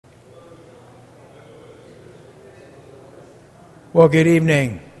Well, good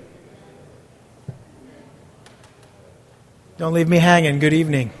evening. Don't leave me hanging. Good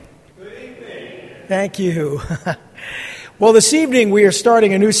evening. Good evening. Thank you. Well, this evening we are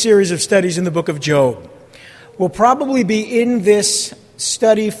starting a new series of studies in the book of Job. We'll probably be in this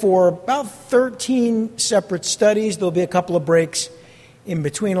study for about 13 separate studies. There'll be a couple of breaks in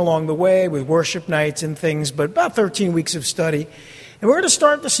between along the way with worship nights and things, but about 13 weeks of study. And we're going to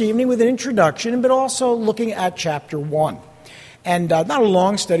start this evening with an introduction, but also looking at chapter 1. And not a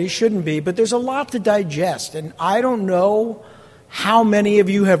long study, shouldn't be, but there's a lot to digest. And I don't know how many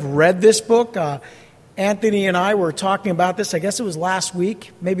of you have read this book. Anthony and I were talking about this, I guess it was last week,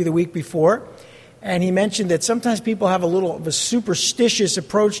 maybe the week before. And he mentioned that sometimes people have a little of a superstitious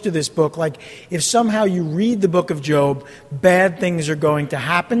approach to this book. Like if somehow you read the book of Job, bad things are going to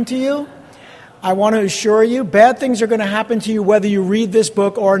happen to you. I want to assure you, bad things are going to happen to you whether you read this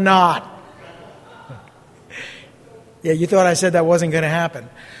book or not. Yeah, you thought I said that wasn't going to happen.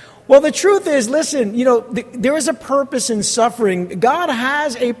 Well, the truth is, listen, there is a purpose in suffering. God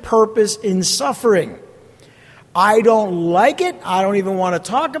has a purpose in suffering. I don't like it. I don't even want to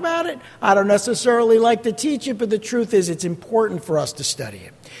talk about it. I don't necessarily like to teach it, but the truth is it's important for us to study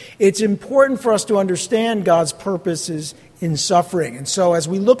it. It's important for us to understand God's purposes in suffering. And so as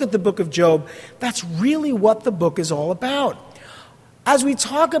we look at the book of Job, that's really what the book is all about. As we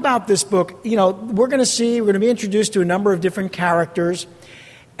talk about this book, we're going to be introduced to a number of different characters.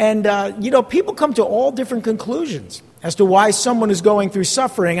 And, people come to all different conclusions as to why someone is going through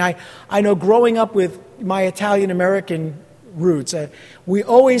suffering. I know growing up with my Italian-American roots, we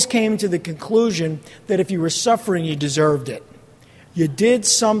always came to the conclusion that if you were suffering, you deserved it. You did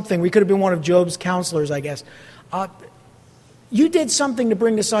something. We could have been one of Job's counselors, I guess. You did something to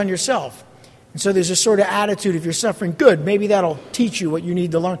bring this on yourself. And so there's a sort of attitude, if you're suffering, good, maybe that'll teach you what you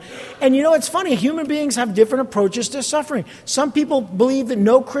need to learn. And it's funny, human beings have different approaches to suffering. Some people believe that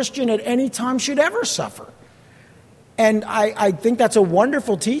no Christian at any time should ever suffer. And I think that's a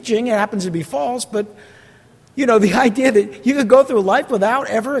wonderful teaching. It happens to be false, but, the idea that you could go through life without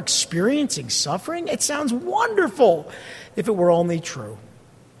ever experiencing suffering, it sounds wonderful if it were only true.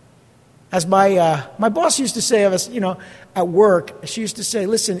 As my boss used to say of us, at work, she used to say,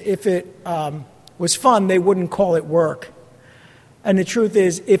 listen, if it was fun, they wouldn't call it work. And the truth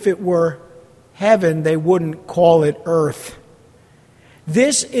is, if it were heaven, they wouldn't call it earth.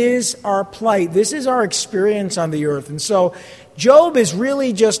 This is our plight. This is our experience on the earth. And so Job is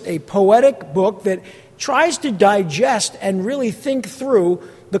really just a poetic book that tries to digest and really think through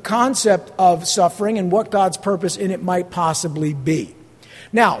the concept of suffering and what God's purpose in it might possibly be.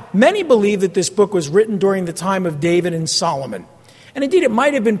 Now, many believe that this book was written during the time of David and Solomon. And indeed, it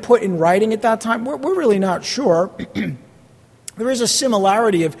might have been put in writing at that time. We're really not sure. There is a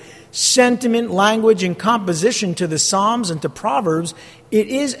similarity of sentiment, language, and composition to the Psalms and to Proverbs. It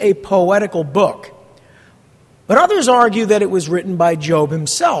is a poetical book. But others argue that it was written by Job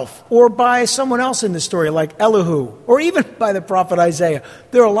himself or by someone else in the story, like Elihu, or even by the prophet Isaiah.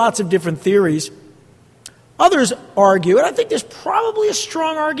 There are lots of different theories. Others argue, and I think there's probably a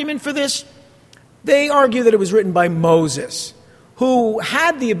strong argument for this, they argue that it was written by Moses, who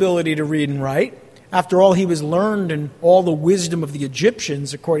had the ability to read and write. After all, he was learned in all the wisdom of the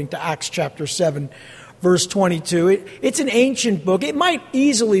Egyptians, according to Acts chapter 7, verse 22. It's an ancient book. It might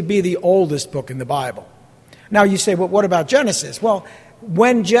easily be the oldest book in the Bible. Now you say, well, what about Genesis? Well,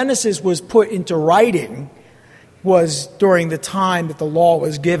 when Genesis was put into writing was during the time that the law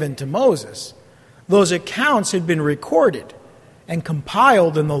was given to Moses. Those accounts had been recorded and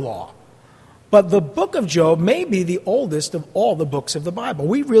compiled in the law. But the book of Job may be the oldest of all the books of the Bible.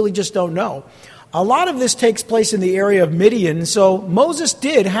 We really just don't know. A lot of this takes place in the area of Midian, so Moses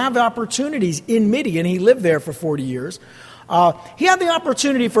did have opportunities in Midian. He lived there for 40 years. He had the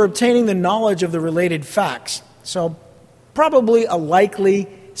opportunity for obtaining the knowledge of the related facts. So probably a likely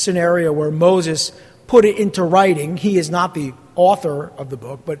scenario where Moses put it into writing. He is not the author of the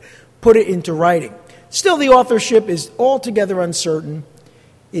book, but put it into writing. Still, the authorship is altogether uncertain.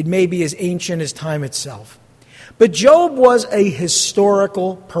 It may be as ancient as time itself. But Job was a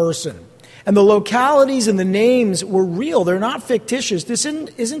historical person. And the localities and the names were real. They're not fictitious. This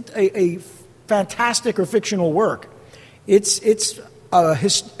isn't a fantastic or fictional work. It's a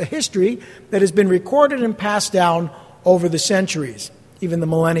history that has been recorded and passed down over the centuries, even the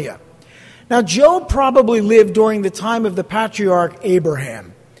millennia. Now, Job probably lived during the time of the patriarch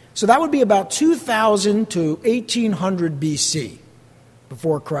Abraham. So that would be about 2000 to 1800 BC,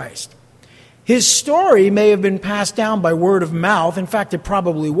 before Christ. His story may have been passed down by word of mouth. In fact, it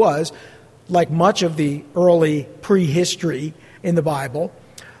probably was, like much of the early prehistory in the Bible.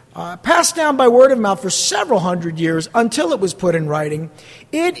 passed down by word of mouth for several hundred years until it was put in writing.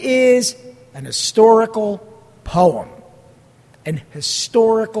 It is an historical poem. An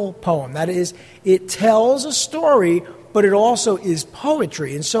historical poem. That is, it tells a story, but it also is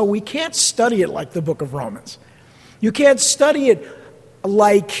poetry. And so we can't study it like the book of Romans. You can't study it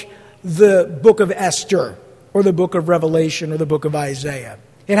like the book of Esther or the book of Revelation or the book of Isaiah.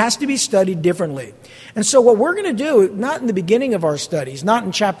 It has to be studied differently. And so what we're going to do, not in the beginning of our studies, not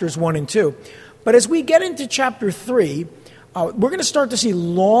in chapters 1 and 2, but as we get into chapter 3, we're going to start to see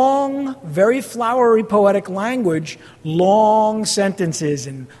long, very flowery poetic language, long sentences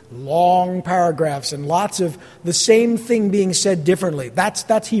and long paragraphs and lots of the same thing being said differently.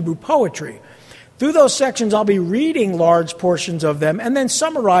 That's Hebrew poetry. Through those sections, I'll be reading large portions of them and then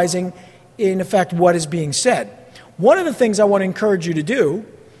summarizing, in effect, what is being said. One of the things I want to encourage you to do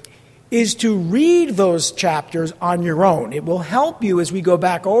is to read those chapters on your own. It will help you as we go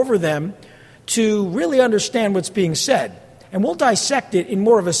back over them to really understand what's being said. And we'll dissect it in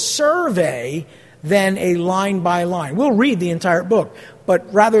more of a survey than a line by line. We'll read the entire book,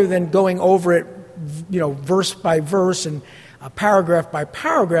 but rather than going over it, verse by verse and paragraph by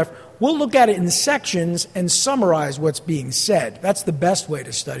paragraph, we'll look at it in sections and summarize what's being said. That's the best way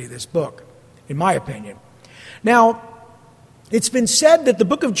to study this book, in my opinion. Now, it's been said that the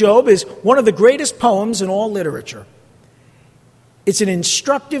book of Job is one of the greatest poems in all literature. It's an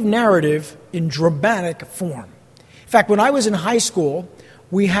instructive narrative in dramatic form. In fact, when I was in high school,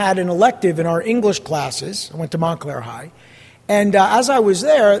 we had an elective in our English classes. I went to Montclair High. And as I was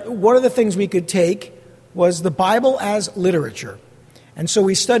there, one of the things we could take was the Bible as literature. And so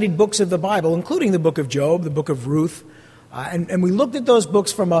we studied books of the Bible, including the book of Job, the book of Ruth. And we looked at those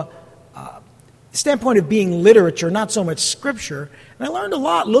books from a standpoint of being literature, not so much scripture. And I learned a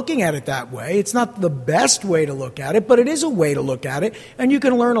lot looking at it that way. It's not the best way to look at it, but it is a way to look at it. And you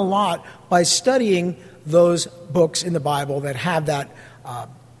can learn a lot by studying those books in the Bible that have that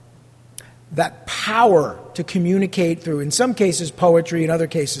power to communicate through, in some cases, poetry, in other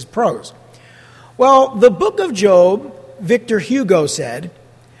cases, prose. Well, the book of Job, Victor Hugo said,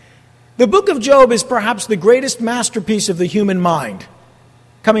 the book of Job is perhaps the greatest masterpiece of the human mind.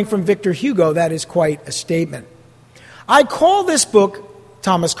 Coming from Victor Hugo, that is quite a statement. I call this book,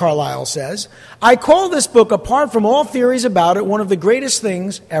 Thomas Carlyle says, I call this book, apart from all theories about it, one of the greatest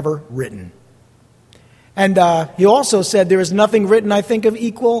things ever written. And he also said, there is nothing written, I think, of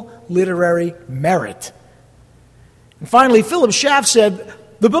equal literary merit. And finally, Philip Schaff said,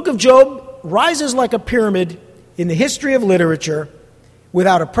 the book of Job rises like a pyramid in the history of literature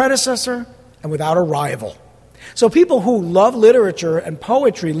without a predecessor and without a rival. So people who love literature and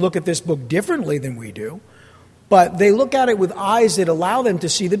poetry look at this book differently than we do, but they look at it with eyes that allow them to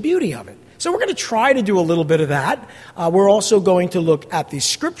see the beauty of it. So we're going to try to do a little bit of that. We're also going to look at the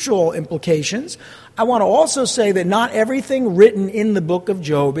scriptural implications. I want to also say that not everything written in the book of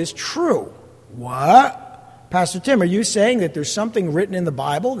Job is true. What? Pastor Tim, are you saying that there's something written in the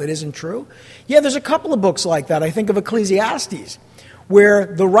Bible that isn't true? Yeah, there's a couple of books like that. I think of Ecclesiastes, where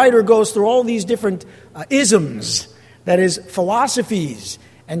the writer goes through all these different isms, that is, philosophies,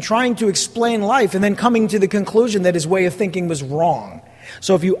 and trying to explain life, and then coming to the conclusion that his way of thinking was wrong.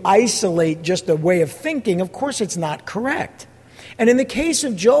 So if you isolate just a way of thinking, of course it's not correct. And in the case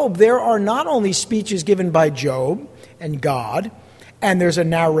of Job, there are not only speeches given by Job and God, and there's a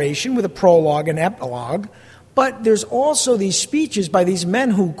narration with a prologue and epilogue, but there's also these speeches by these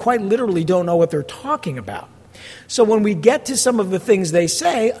men who quite literally don't know what they're talking about. So when we get to some of the things they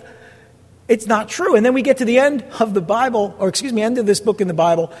say, it's not true. And then we get to the end of the Bible, end of this book in the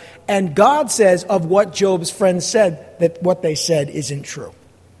Bible, and God says of what Job's friends said that what they said isn't true.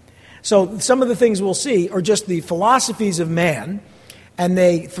 So some of the things we'll see are just the philosophies of man, and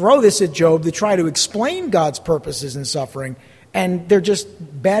they throw this at Job to try to explain God's purposes in suffering, and they're just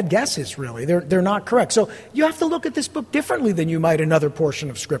bad guesses, really. They're not correct. So you have to look at this book differently than you might another portion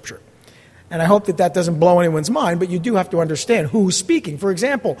of Scripture. And I hope that doesn't blow anyone's mind, but you do have to understand who's speaking. For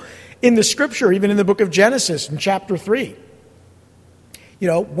example, in the Scripture, even in the book of Genesis, in chapter 3,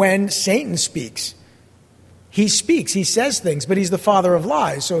 when Satan speaks, he says things, but he's the father of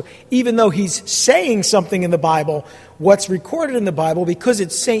lies. So even though he's saying something in the Bible, what's recorded in the Bible, because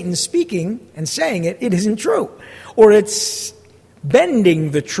it's Satan speaking and saying it, it isn't true. Or it's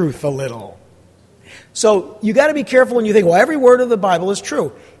bending the truth a little. So you got to be careful when you think, well, every word of the Bible is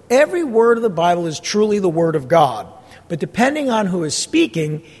true. Every word of the Bible is truly the word of God. But depending on who is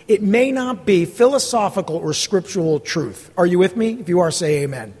speaking, it may not be philosophical or scriptural truth. Are you with me? If you are, say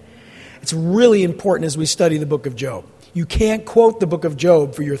amen. It's really important as we study the book of Job. You can't quote the book of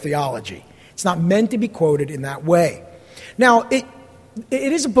Job for your theology. It's not meant to be quoted in that way. Now,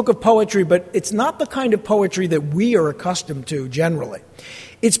 it is a book of poetry, but it's not the kind of poetry that we are accustomed to generally.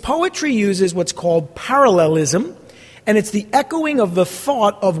 Its poetry uses what's called parallelism, and it's the echoing of the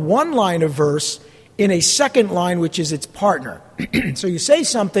thought of one line of verse in a second line, which is its partner. So you say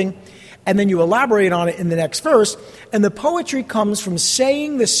something, and then you elaborate on it in the next verse, and the poetry comes from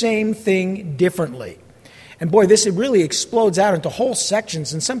saying the same thing differently. And boy, this really explodes out into whole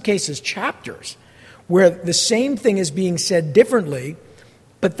sections, in some cases chapters, where the same thing is being said differently,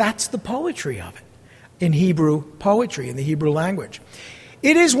 but that's the poetry of it in Hebrew poetry, in the Hebrew language.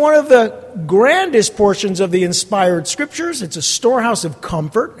 It is one of the grandest portions of the inspired scriptures. It's a storehouse of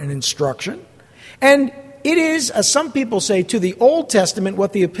comfort and instruction. And it is, as some people say, to the Old Testament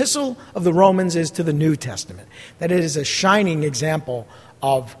what the Epistle of the Romans is to the New Testament. That it is a shining example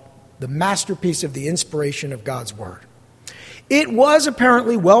of the masterpiece of the inspiration of God's Word. It was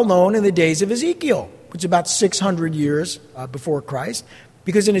apparently well known in the days of Ezekiel, which is about 600 years before Christ,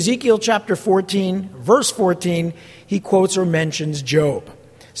 because in Ezekiel chapter 14, verse 14, he quotes or mentions Job.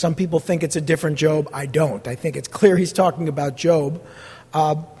 Some people think it's a different Job. I don't. I think it's clear he's talking about Job.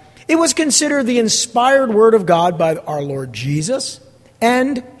 It was considered the inspired word of God by our Lord Jesus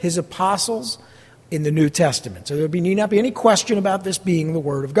and his apostles in the New Testament. So there need not be any question about this being the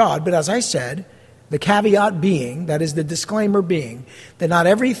word of God. But as I said, the caveat being, that is the disclaimer being, that not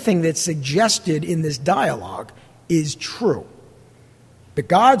everything that's suggested in this dialogue is true. But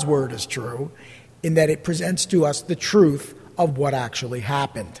God's word is true in that it presents to us the truth of what actually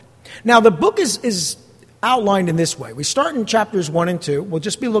happened. Now, the book is outlined in this way. We start in chapters 1 and 2. We'll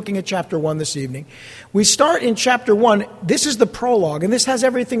just be looking at chapter 1 this evening. We start in chapter 1. This is the prologue, and this has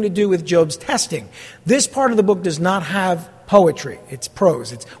everything to do with Job's testing. This part of the book does not have poetry. It's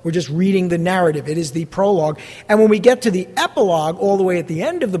prose. We're just reading the narrative. It is the prologue. And when we get to the epilogue, all the way at the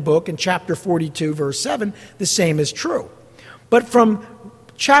end of the book, in chapter 42, verse 7, the same is true. But from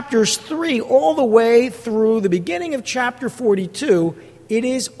chapters 3 all the way through the beginning of chapter 42, it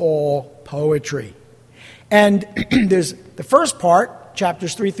is all poetry. And there's the first part,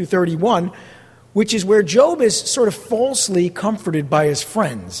 chapters 3 through 31, which is where Job is sort of falsely comforted by his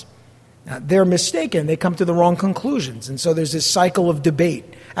friends. Now, they're mistaken. They come to the wrong conclusions. And so there's this cycle of debate.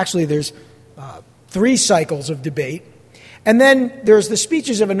 Actually, there's 3 cycles of debate. And then there's the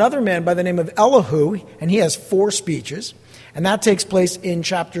speeches of another man by the name of Elihu, and he has 4 speeches. And that takes place in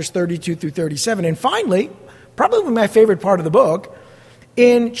chapters 32 through 37. And finally, probably my favorite part of the book,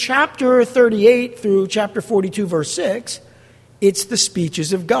 in chapter 38 through chapter 42, verse 6, it's the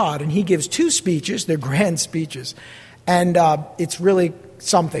speeches of God. And he gives 2 speeches. They're grand speeches. And it's really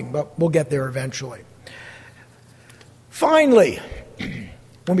something, but we'll get there eventually. Finally,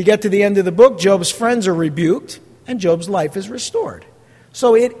 when we get to the end of the book, Job's friends are rebuked, and Job's life is restored.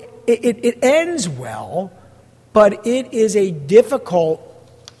 So it ends well, but it is a difficult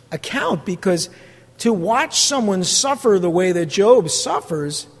account because to watch someone suffer the way that Job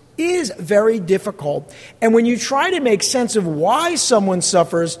suffers is very difficult. And when you try to make sense of why someone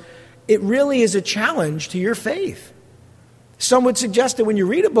suffers, it really is a challenge to your faith. Some would suggest that when you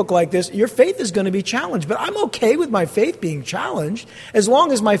read a book like this, your faith is going to be challenged. But I'm okay with my faith being challenged as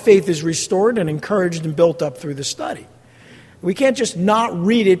long as my faith is restored and encouraged and built up through the study. We can't just not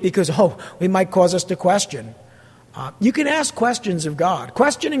read it because, it might cause us to question. You can ask questions of God.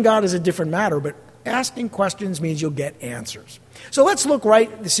 Questioning God is a different matter, but asking questions means you'll get answers. So let's look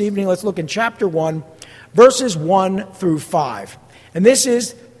right this evening. Let's look in chapter 1, verses 1 through 5. And this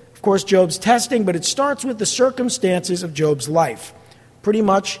is, of course, Job's testing, but it starts with the circumstances of Job's life. Pretty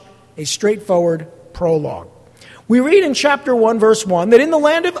much a straightforward prologue. We read in chapter 1, verse 1, that in the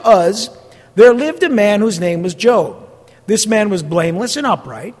land of Uz there lived a man whose name was Job. This man was blameless and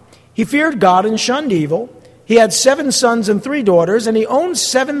upright. He feared God and shunned evil. He had 7 sons and 3 daughters, and he owned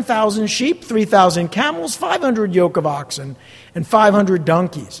 7,000 sheep, 3,000 camels, 500 yoke of oxen, and 500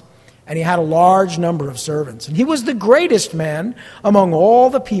 donkeys. And he had a large number of servants. And he was the greatest man among all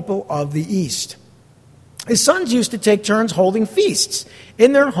the people of the East. His sons used to take turns holding feasts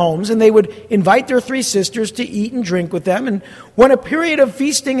in their homes, and they would invite their 3 sisters to eat and drink with them. And when a period of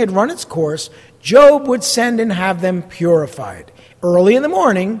feasting had run its course, Job would send and have them purified. Early in the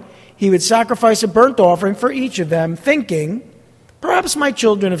morning, he would sacrifice a burnt offering for each of them, thinking, perhaps my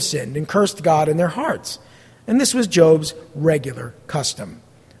children have sinned and cursed God in their hearts. And this was Job's regular custom.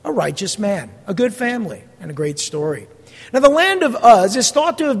 A righteous man, a good family, and a great story. Now, the land of Uz is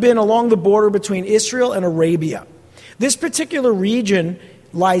thought to have been along the border between Israel and Arabia. This particular region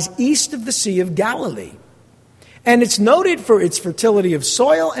lies east of the Sea of Galilee. And it's noted for its fertility of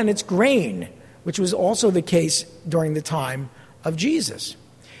soil and its grain, which was also the case during the time of Jesus.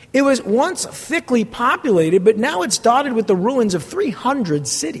 It was once thickly populated, but now it's dotted with the ruins of 300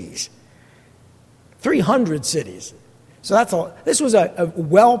 cities. 300 cities. So this was a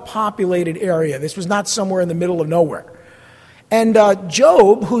well-populated area. This was not somewhere in the middle of nowhere. And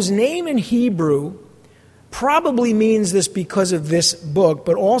Job, whose name in Hebrew probably means this because of this book,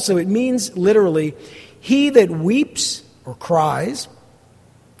 but also it means literally, he that weeps or cries,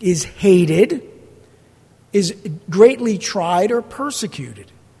 is hated, is greatly tried or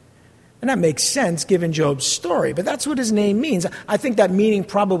persecuted. And that makes sense given Job's story, but that's what his name means. I think that meaning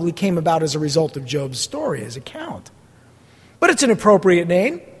probably came about as a result of Job's story, his account. But it's an appropriate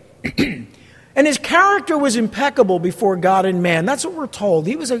name. And his character was impeccable before God and man. That's what we're told.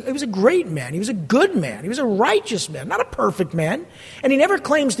 He was a great man. He was a good man. He was a righteous man, not a perfect man. And he never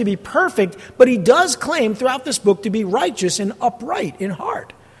claims to be perfect, but he does claim throughout this book to be righteous and upright in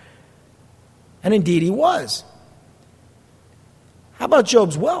heart. And indeed he was. How about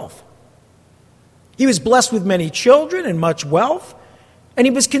Job's wealth? He was blessed with many children and much wealth, and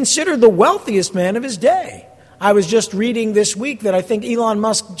he was considered the wealthiest man of his day. I was just reading this week that I think Elon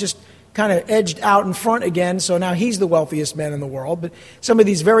Musk just kind of edged out in front again, so now he's the wealthiest man in the world. But some of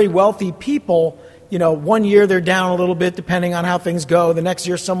these very wealthy people, one year they're down a little bit depending on how things go. The next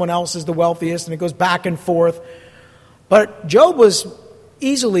year someone else is the wealthiest, and it goes back and forth. But Job was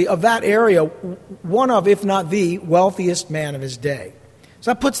easily, of that area, one of, if not the, wealthiest man of his day.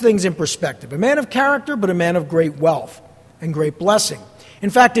 So that puts things in perspective. A man of character, but a man of great wealth and great blessing. In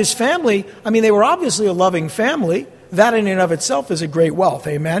fact, his family, they were obviously a loving family. That in and of itself is a great wealth.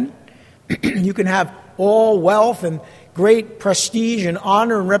 Amen? You can have all wealth and great prestige and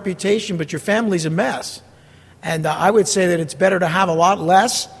honor and reputation, but your family's a mess. And I would say that it's better to have a lot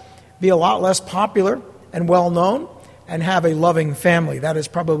less, be a lot less popular and well-known, and have a loving family. That is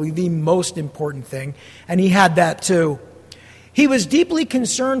probably the most important thing. And he had that too. He was deeply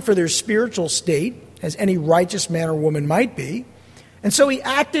concerned for their spiritual state, as any righteous man or woman might be. And so he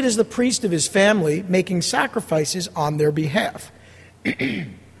acted as the priest of his family, making sacrifices on their behalf.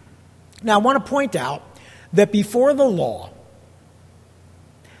 Now, I want to point out that before the law,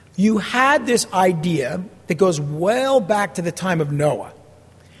 you had this idea that goes well back to the time of Noah,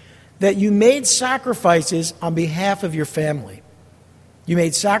 that you made sacrifices on behalf of your family. You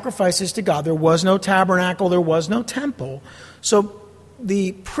made sacrifices to God. There was no tabernacle, there was no temple. So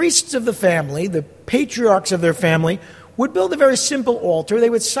the priests of the family, the patriarchs of their family, would build a very simple altar. They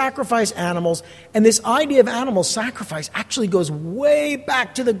would sacrifice animals. And this idea of animal sacrifice actually goes way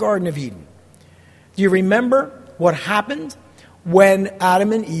back to the Garden of Eden. Do you remember what happened when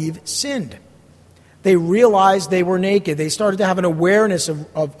Adam and Eve sinned? They realized they were naked. They started to have an awareness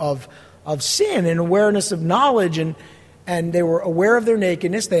of sin and awareness of knowledge, and they were aware of their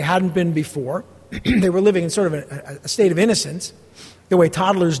nakedness. They hadn't been before. They were living in sort of a state of innocence, the way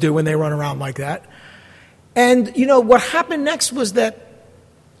toddlers do when they run around like that. And, what happened next was that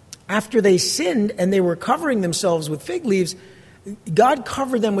after they sinned and they were covering themselves with fig leaves, God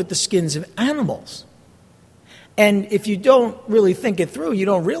covered them with the skins of animals. And if you don't really think it through, you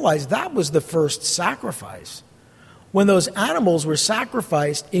don't realize that was the first sacrifice. When those animals were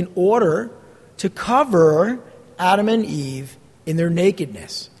sacrificed in order to cover Adam and Eve in their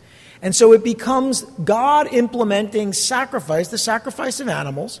nakedness. And so it becomes God implementing sacrifice, the sacrifice of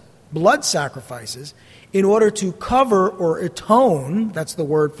animals, blood sacrifices, in order to cover or atone, that's the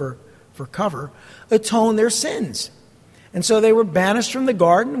word for cover, atone their sins. And so they were banished from the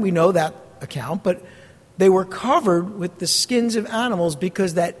garden. We know that account, but they were covered with the skins of animals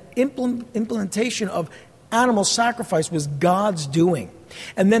because that implementation of animal sacrifice was God's doing.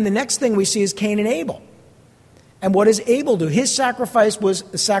 And then the next thing we see is Cain and Abel. And what does Abel do? His sacrifice was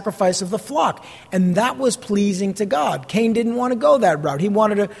the sacrifice of the flock. And that was pleasing to God. Cain didn't want to go that route. He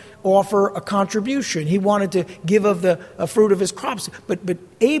wanted to offer a contribution. He wanted to give of the fruit of his crops. But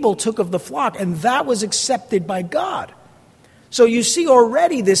Abel took of the flock, and that was accepted by God. So you see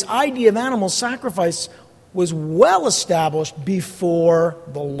already this idea of animal sacrifice was well established before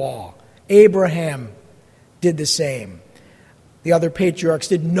the law. Abraham did the same. The other patriarchs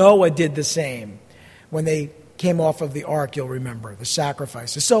did. Noah did the same. When they came off of the ark, you'll remember, the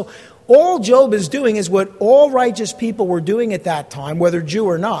sacrifices. So all Job is doing is what all righteous people were doing at that time, whether Jew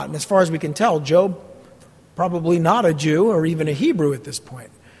or not. And as far as we can tell, Job probably not a Jew or even a Hebrew at this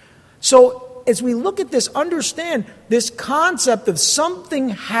point. So as we look at this, understand this concept of something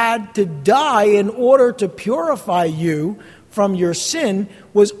had to die in order to purify you from your sin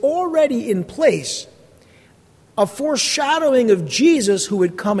was already in place. A foreshadowing of Jesus who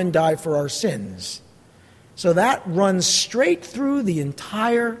would come and die for our sins. So that runs straight through the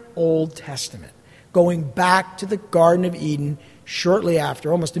entire Old Testament, going back to the Garden of Eden, shortly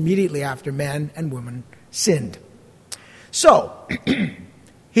after, almost immediately after, man and woman sinned. So,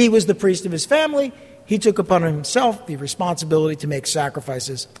 he was the priest of his family. He took upon himself the responsibility to make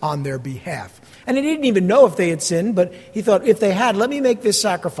sacrifices on their behalf. And he didn't even know if they had sinned, but he thought, if they had, let me make this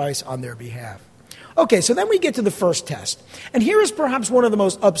sacrifice on their behalf. Okay, so then we get to the first test. And here is perhaps one of the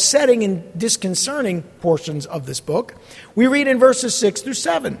most upsetting and disconcerting portions of this book. We read in verses 6 through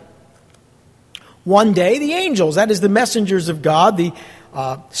 7. One day, the angels, that is the messengers of God, the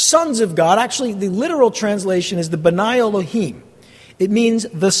sons of God, actually the literal translation is the B'nai Elohim. It means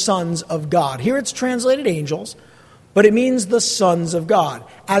the sons of God. Here it's translated angels, but it means the sons of God,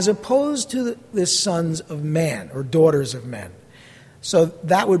 as opposed to the sons of man or daughters of men. So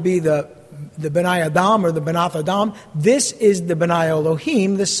that would be the B'nai Adam or the B'nath Adam. This is the B'nai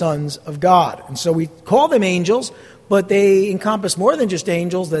Elohim, the sons of God. And so we call them angels, but they encompass more than just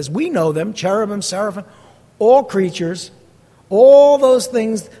angels as we know them, cherubim, seraphim, all creatures, all those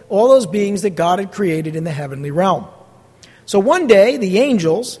things, all those beings that God had created in the heavenly realm. So one day, the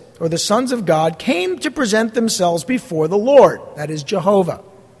angels, or the sons of God, came to present themselves before the Lord, that is Jehovah.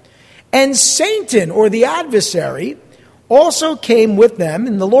 And Satan, or the adversary, also came with them,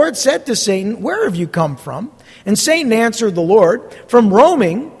 and the Lord said to Satan, "Where have you come from?" And Satan answered the Lord, "From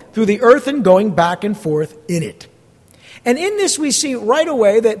roaming through the earth and going back and forth in it." And in this we see right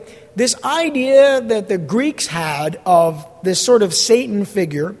away that this idea that the Greeks had of this sort of Satan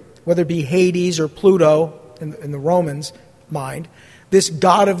figure, whether it be Hades or Pluto in the Romans' mind, this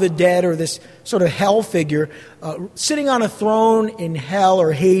god of the dead or this sort of hell figure, sitting on a throne in hell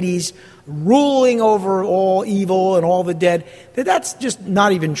or Hades, ruling over all evil and all the dead, that's just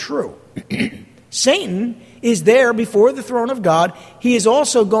not even true. Satan is there before the throne of God. He is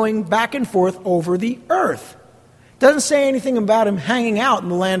also going back and forth over the earth. Doesn't say anything about him hanging out in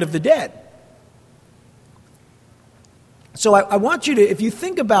the land of the dead. So I want you to, if you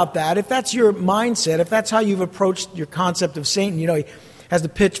think about that, if that's your mindset, if that's how you've approached your concept of Satan, he has the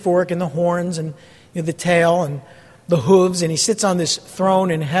pitchfork and the horns and the tail and the hooves, and he sits on this throne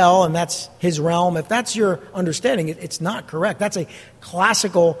in hell, and that's his realm. If that's your understanding, it's not correct. That's a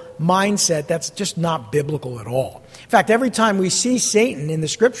classical mindset that's just not biblical at all. In fact, every time we see Satan in the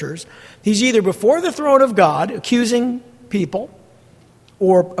Scriptures, he's either before the throne of God, accusing people,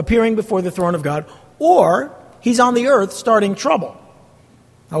 or appearing before the throne of God, or he's on the earth starting trouble.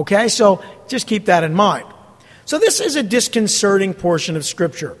 Okay, so just keep that in mind. So this is a disconcerting portion of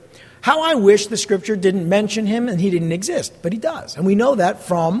Scripture. How I wish the Scripture didn't mention him and he didn't exist, but he does. And we know that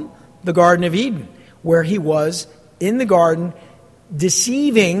from the Garden of Eden, where he was in the garden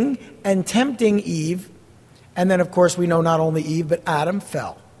deceiving and tempting Eve. And then, of course, we know not only Eve, but Adam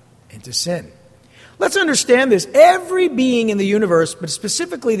fell into sin. Let's understand this. Every being in the universe, but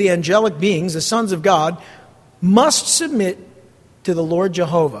specifically the angelic beings, the sons of God, must submit to the Lord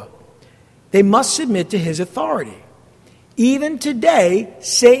Jehovah. They must submit to his authority. Even today,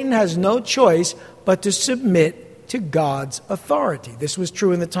 Satan has no choice but to submit to God's authority. This was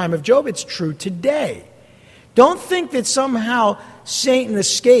true in the time of Job. It's true today. Don't think that somehow Satan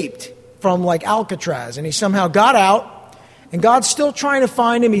escaped from like Alcatraz and he somehow got out and God's still trying to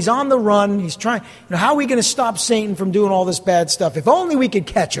find him. He's on the run. He's trying, how are we going to stop Satan from doing all this bad stuff? If only we could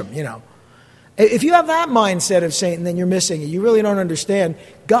catch him, If you have that mindset of Satan, then you're missing it. You really don't understand.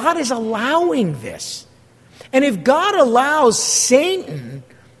 God is allowing this. And if God allows Satan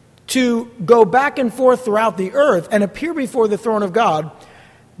to go back and forth throughout the earth and appear before the throne of God,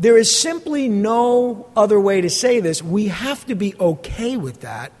 there is simply no other way to say this. We have to be okay with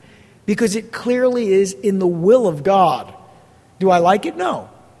that because it clearly is in the will of God. Do I like it? No.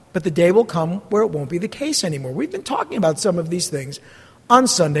 But the day will come where it won't be the case anymore. We've been talking about some of these things on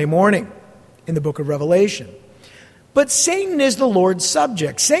Sunday morning in the book of Revelation. But Satan is the Lord's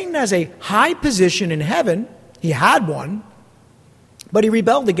subject. Satan has a high position in heaven. He had one, but he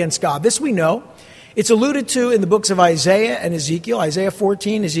rebelled against God. This we know. It's alluded to in the books of Isaiah and Ezekiel. Isaiah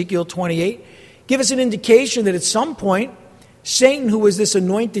 14, Ezekiel 28 give us an indication that at some point, Satan, who was this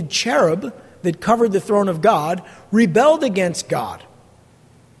anointed cherub that covered the throne of God, rebelled against God.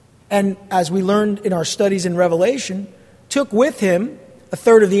 And as we learned in our studies in Revelation, took with him a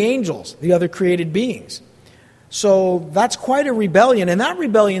third of the angels, the other created beings. So that's quite a rebellion. And that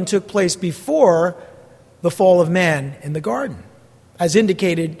rebellion took place before the fall of man in the garden, as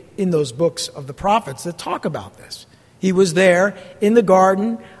indicated in those books of the prophets that talk about this. He was there in the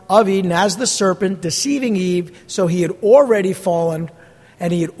Garden of Eden as the serpent, deceiving Eve, so he had already fallen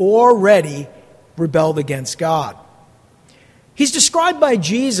and he had already rebelled against God. He's described by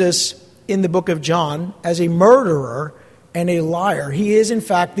Jesus in the book of John as a murderer and a liar. He is, in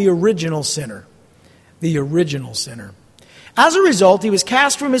fact, the original sinner. The original sinner. As a result, he was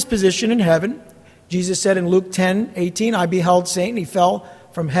cast from his position in heaven. Jesus said in Luke 10:18, I beheld Satan, he fell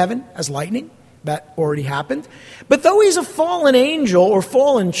from heaven as lightning. That already happened. But though he's a fallen angel or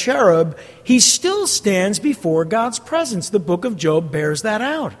fallen cherub, he still stands before God's presence. The book of Job bears that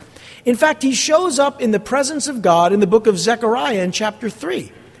out. In fact, he shows up in the presence of God in the book of Zechariah in chapter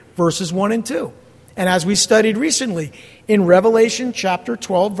 3, verses 1 and 2. And as we studied recently, in Revelation chapter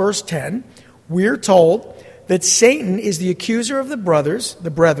 12, verse 10, we're told that Satan is the accuser of the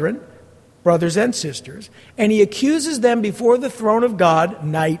brethren, brothers and sisters, and he accuses them before the throne of God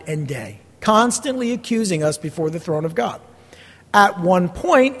night and day. Constantly accusing us before the throne of God. At one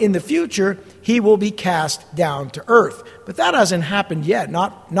point in the future, he will be cast down to earth. But that hasn't happened yet,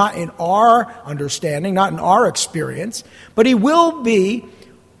 not in our understanding, not in our experience. But he will be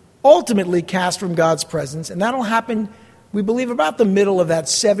ultimately cast from God's presence, and that'll happen, we believe, about the middle of that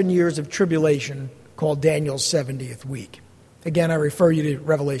 7 years of tribulation called Daniel's 70th week. Again, I refer you to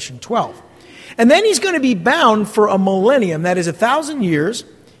Revelation 12. And then he's going to be bound for a millennium, that is 1,000 years,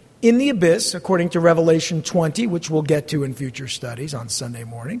 in the abyss, according to Revelation 20, which we'll get to in future studies on Sunday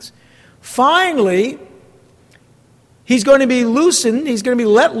mornings. Finally, he's going to be loosened, he's going to be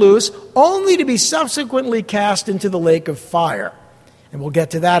let loose, only to be subsequently cast into the lake of fire. And we'll get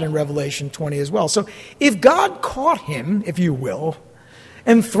to that in Revelation 20 as well. So if God caught him, if you will,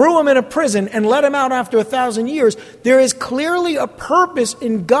 and threw him in a prison and let him out after 1,000 years, there is clearly a purpose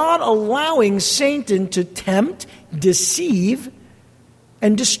in God allowing Satan to tempt, deceive,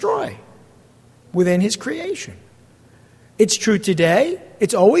 and destroy within his creation. It's true today.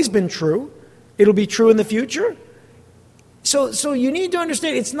 It's always been true. It'll be true in the future. So you need to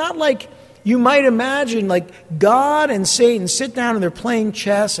understand, it's not like you might imagine like God and Satan sit down and they're playing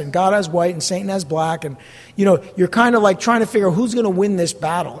chess and God has white and Satan has black and you're kind of like trying to figure out who's going to win this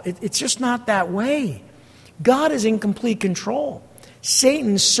battle. It's just not that way. God is in complete control.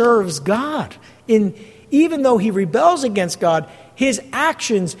 Satan serves God. Even though he rebels against God, his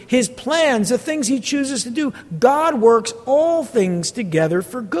actions, his plans, the things he chooses to do, God works all things together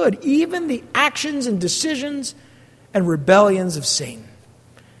for good, even the actions and decisions and rebellions of Satan.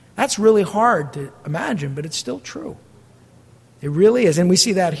 That's really hard to imagine, but it's still true. It really is, and we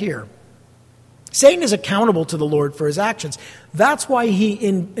see that here. Satan is accountable to the Lord for his actions. That's why he,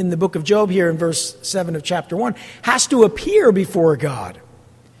 in the book of Job here in verse 7 of chapter 1, has to appear before God.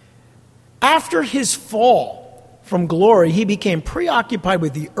 After his fall from glory, he became preoccupied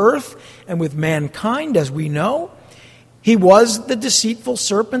with the earth and with mankind, as we know. He was the deceitful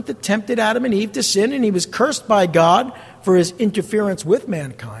serpent that tempted Adam and Eve to sin, and he was cursed by God for his interference with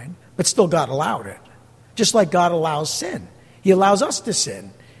mankind, but still God allowed it. Just like God allows sin. He allows us to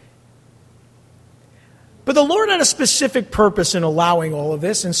sin. But the Lord had a specific purpose in allowing all of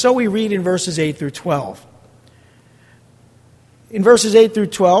this, and so we read in verses 8 through 12. In verses 8 through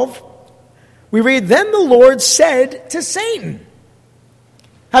 12, we read, Then the Lord said to Satan,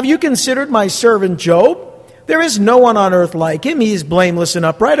 Have you considered my servant Job? There is no one on earth like him. He is blameless and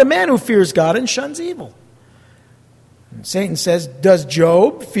upright, a man who fears God and shuns evil. And Satan says, Does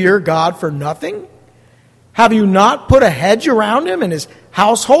Job fear God for nothing? Have you not put a hedge around him and his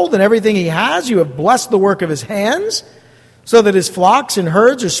household and everything he has? You have blessed the work of his hands, so that his flocks and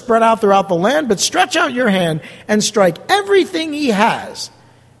herds are spread out throughout the land. But stretch out your hand and strike everything he has,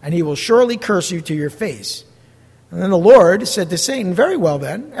 and he will surely curse you to your face. And then the Lord said to Satan, Very well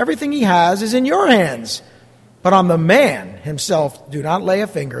then, everything he has is in your hands, but on the man himself do not lay a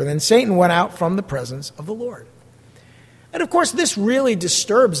finger. And then Satan went out from the presence of the Lord. And of course, this really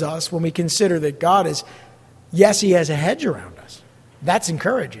disturbs us when we consider that God is, yes, he has a hedge around us. That's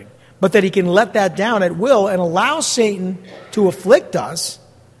encouraging. But that he can let that down at will and allow Satan to afflict us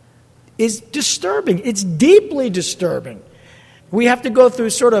is disturbing. It's deeply disturbing. We have to go through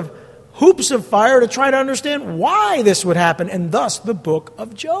sort of hoops of fire to try to understand why this would happen, and thus the book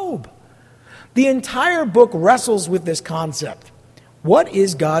of Job. The entire book wrestles with this concept. What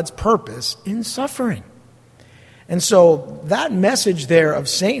is God's purpose in suffering? And so that message there of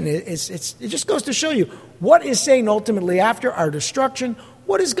Satan, it just goes to show you, what is Satan ultimately after? Our destruction.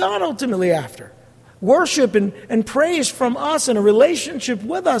 What is God ultimately after? Worship and praise from us and a relationship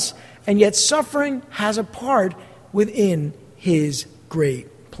with us, and yet suffering has a part within his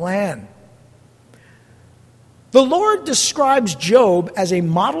great plan. The Lord describes Job as a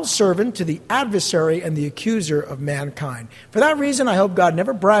model servant to the adversary and the accuser of mankind. For that reason, I hope God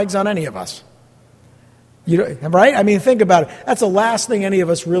never brags on any of us. Right? I mean, think about it. That's the last thing any of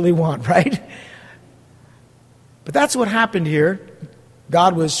us really want, right? But that's what happened here.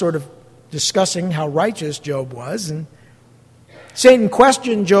 God was sort of discussing how righteous Job was, and Satan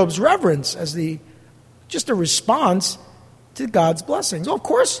questioned Job's reverence as just a response to God's blessings. Of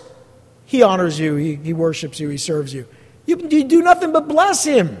course, he honors you, he worships you, he serves you. You do nothing but bless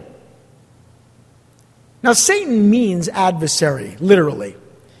him. Now, Satan means adversary, literally.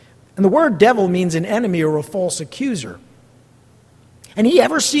 And the word devil means an enemy or a false accuser. And he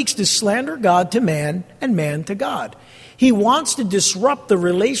ever seeks to slander God to man and man to God. He wants to disrupt the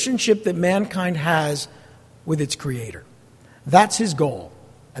relationship that mankind has with its creator. That's his goal.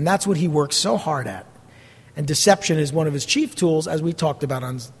 And that's what he works so hard at. And deception is one of his chief tools, as we talked about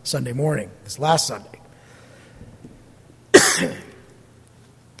on Sunday morning, this last Sunday.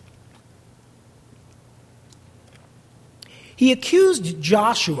 He accused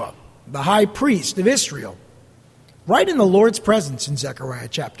Joshua, the high priest of Israel, right in the Lord's presence in Zechariah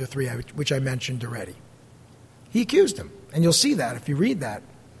chapter 3, which I mentioned already. He accused him, and you'll see that if you read that.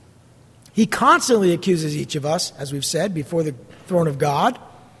 He constantly accuses each of us, as we've said, before the throne of God.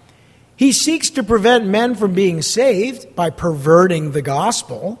 He seeks to prevent men from being saved by perverting the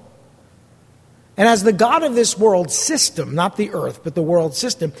gospel. And as the God of this world system, not the earth, but the world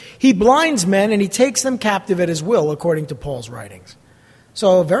system, he blinds men and he takes them captive at his will, according to Paul's writings.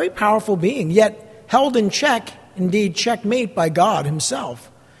 So a very powerful being, yet held in check, indeed checkmate by God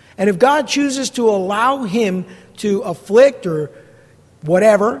himself. And if God chooses to allow him to afflict or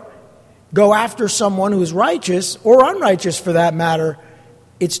whatever, go after someone who is righteous, or unrighteous for that matter,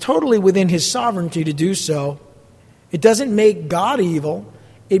 it's totally within his sovereignty to do so. It doesn't make God evil.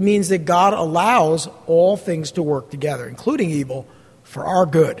 It means that God allows all things to work together, including evil, for our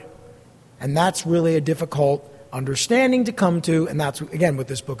good. And that's really a difficult understanding to come to, and that's, again, what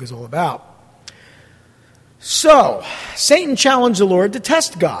this book is all about. So, Satan challenged the Lord to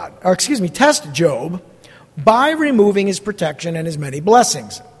test Job by removing his protection and his many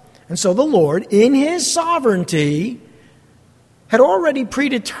blessings. And so the Lord, in his sovereignty, had already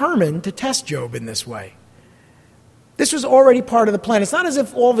predetermined to test Job in this way. This was already part of the plan. It's not as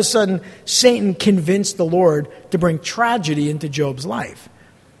if all of a sudden Satan convinced the Lord to bring tragedy into Job's life.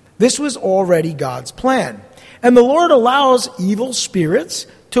 This was already God's plan. And the Lord allows evil spirits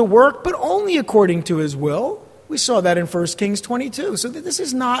to work, but only according to his will. We saw that in 1 Kings 22. So this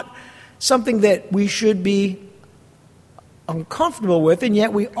is not something that we should be uncomfortable with, and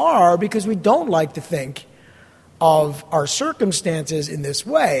yet we are, because we don't like to think of our circumstances in this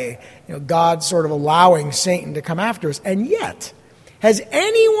way. God sort of allowing Satan to come after us. And yet, has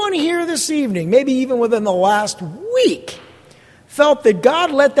anyone here this evening, maybe even within the last week, felt that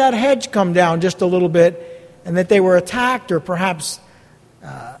God let that hedge come down just a little bit and that they were attacked or perhaps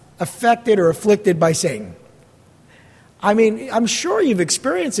affected or afflicted by Satan? I mean, I'm sure you've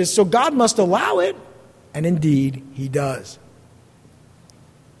experienced this, so God must allow it, and indeed he does.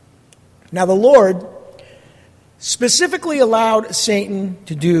 Now the Lord specifically allowed Satan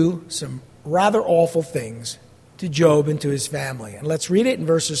to do some rather awful things to Job and to his family. And let's read it in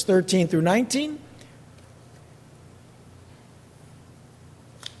verses 13 through 19.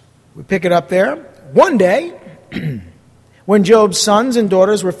 We pick it up there. One day, when Job's sons and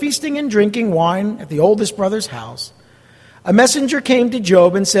daughters were feasting and drinking wine at the oldest brother's house, a messenger came to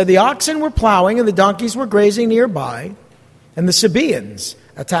Job and said, "The oxen were plowing and the donkeys were grazing nearby, and the Sabaeans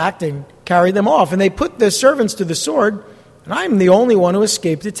attacked and carried them off. And they put the servants to the sword, and I am the only one who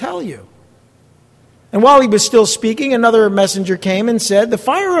escaped to tell you." And while he was still speaking, another messenger came and said, "The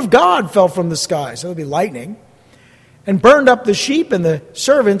fire of God fell from the sky," so it would be lightning, "and burned up the sheep and the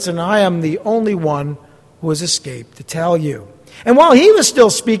servants, and I am the only one who has escaped to tell you." And while he was still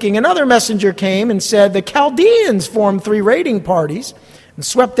speaking, another messenger came and said, "The Chaldeans formed 3 raiding parties and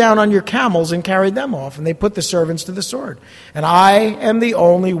swept down on your camels and carried them off, and they put the servants to the sword. And I am the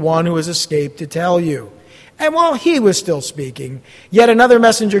only one who has escaped to tell you." And while he was still speaking, yet another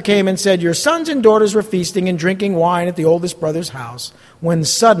messenger came and said, "Your sons and daughters were feasting and drinking wine at the oldest brother's house, when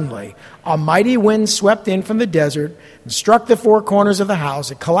suddenly a mighty wind swept in from the desert and struck the 4 corners of the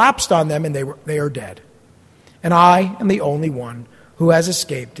house. It collapsed on them, and they are dead. And I am the only one who has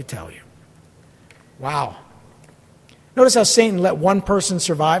escaped to tell you." Wow. Notice how Satan let one person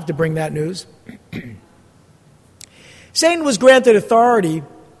survive to bring that news. Satan was granted authority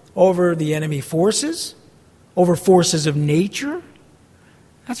over the enemy forces, over forces of nature.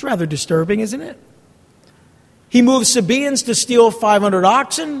 That's rather disturbing, isn't it? He moved Sabaeans to steal 500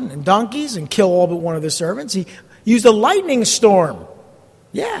 oxen and donkeys and kill all but one of the servants. He used a lightning storm.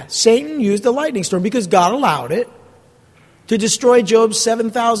 Yeah, Satan used a lightning storm because God allowed it to destroy Job's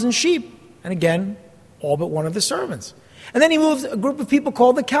 7,000 sheep. And again, all but one of the servants. And then he moved a group of people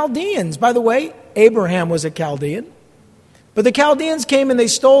called the Chaldeans. By the way, Abraham was a Chaldean. But the Chaldeans came and they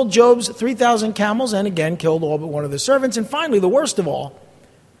stole Job's 3,000 camels and again killed all but one of the servants. And finally, the worst of all,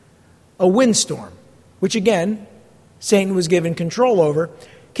 a windstorm, which again Satan was given control over,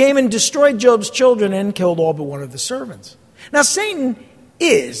 came and destroyed Job's children and killed all but one of the servants. Now, Satan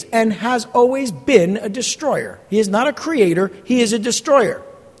is and has always been a destroyer. He is not a creator, he is a destroyer.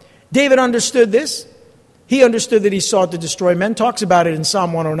 David understood this. He understood that he sought to destroy men. Talks about it in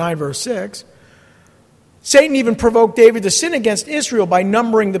Psalm 109, verse 6. Satan even provoked David to sin against Israel by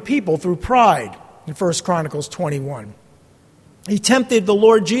numbering the people through pride in 1 Chronicles 21. He tempted the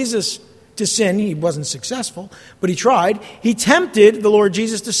Lord Jesus to sin. He wasn't successful, but he tried. He tempted the Lord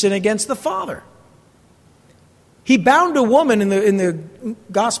Jesus to sin against the Father. He bound a woman in the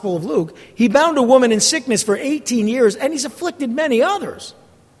Gospel of Luke. He bound a woman in sickness for 18 years, and he's afflicted many others.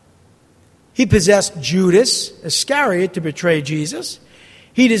 He possessed Judas Iscariot to betray Jesus.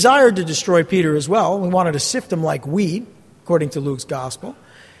 He desired to destroy Peter as well. He wanted to sift him like wheat, according to Luke's Gospel.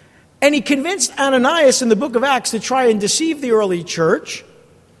 And he convinced Ananias in the book of Acts to try and deceive the early church.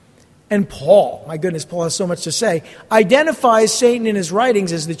 And Paul, my goodness, Paul has so much to say, identifies Satan in his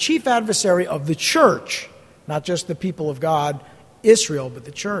writings as the chief adversary of the church. Not just the people of God, Israel, but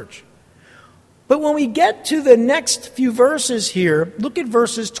the church. But when we get to the next few verses here, look at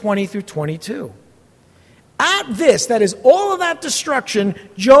verses 20 through 22. At this, that is all of that destruction,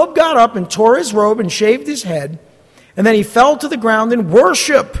 Job got up and tore his robe and shaved his head. And then he fell to the ground in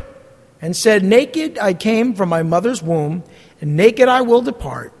worship and said, "Naked I came from my mother's womb, and naked I will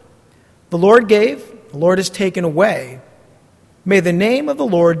depart. The Lord gave, the Lord has taken away. May the name of the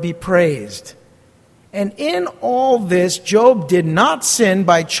Lord be praised." And in all this, Job did not sin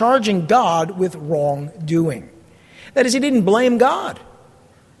by charging God with wrongdoing. That is, he didn't blame God.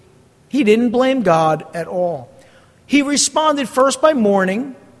 He didn't blame God at all. He responded first by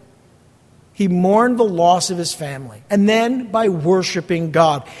mourning. He mourned the loss of his family. And then by worshiping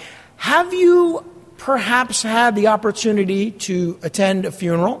God. Have you perhaps had the opportunity to attend a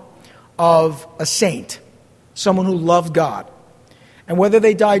funeral of a saint, someone who loved God? And whether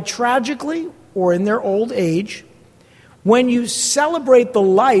they died tragically or in their old age, when you celebrate the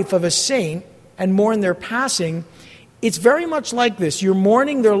life of a saint and mourn their passing, it's very much like this. You're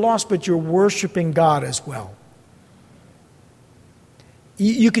mourning their loss, but you're worshiping God as well.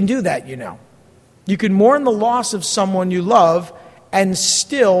 You can do that, you know. You can mourn the loss of someone you love and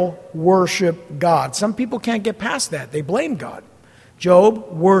still worship God. Some people can't get past that. They blame God.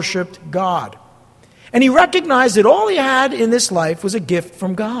 Job worshiped God. And he recognized that all he had in this life was a gift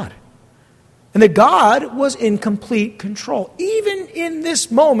from God. And that God was in complete control. Even in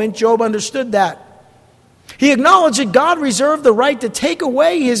this moment, Job understood that. He acknowledged that God reserved the right to take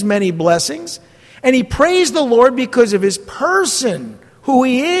away his many blessings. And he praised the Lord because of his person, who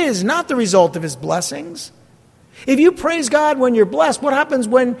he is, not the result of his blessings. If you praise God when you're blessed, what happens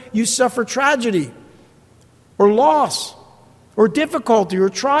when you suffer tragedy or loss or difficulty or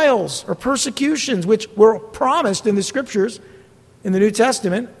trials or persecutions, which were promised in the Scriptures in the New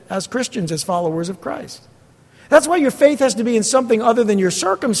Testament as Christians, as followers of Christ? That's why your faith has to be in something other than your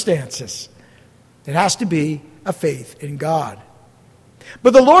circumstances. It has to be a faith in God.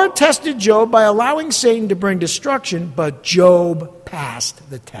 But the Lord tested Job by allowing Satan to bring destruction, but Job passed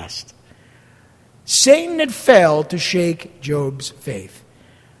the test. Satan had failed to shake Job's faith.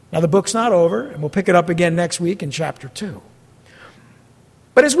 Now the book's not over, and we'll pick it up again next week in chapter 2.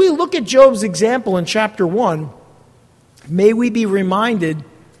 But as we look at Job's example in chapter 1, may we be reminded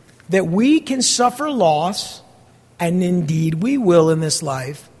that we can suffer loss, and indeed we will in this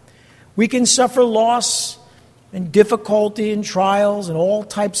life. We can suffer loss and difficulty and trials and all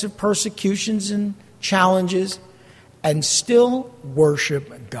types of persecutions and challenges and still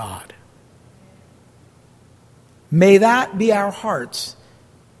worship God. May that be our hearts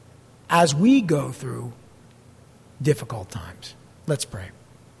as we go through difficult times. Let's pray.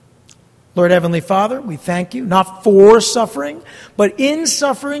 Lord Heavenly Father, we thank you, not for suffering, but in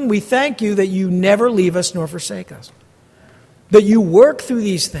suffering, we thank you that you never leave us nor forsake us. That you work through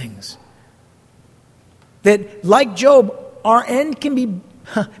these things. That, like Job, our end can be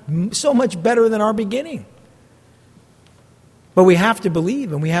so much better than our beginning. But we have to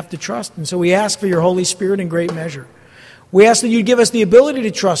believe and we have to trust. And so we ask for your Holy Spirit in great measure. We ask that you give us the ability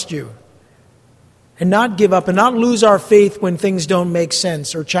to trust you and not give up and not lose our faith when things don't make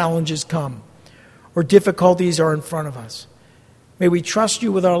sense or challenges come or difficulties are in front of us. May we trust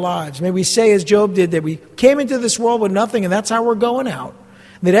you with our lives. May we say, as Job did, that we came into this world with nothing and that's how we're going out.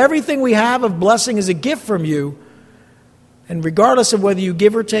 That everything we have of blessing is a gift from you. And regardless of whether you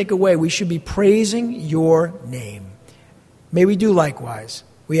give or take away, we should be praising your name. May we do likewise.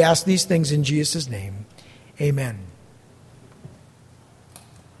 We ask these things in Jesus' name. Amen.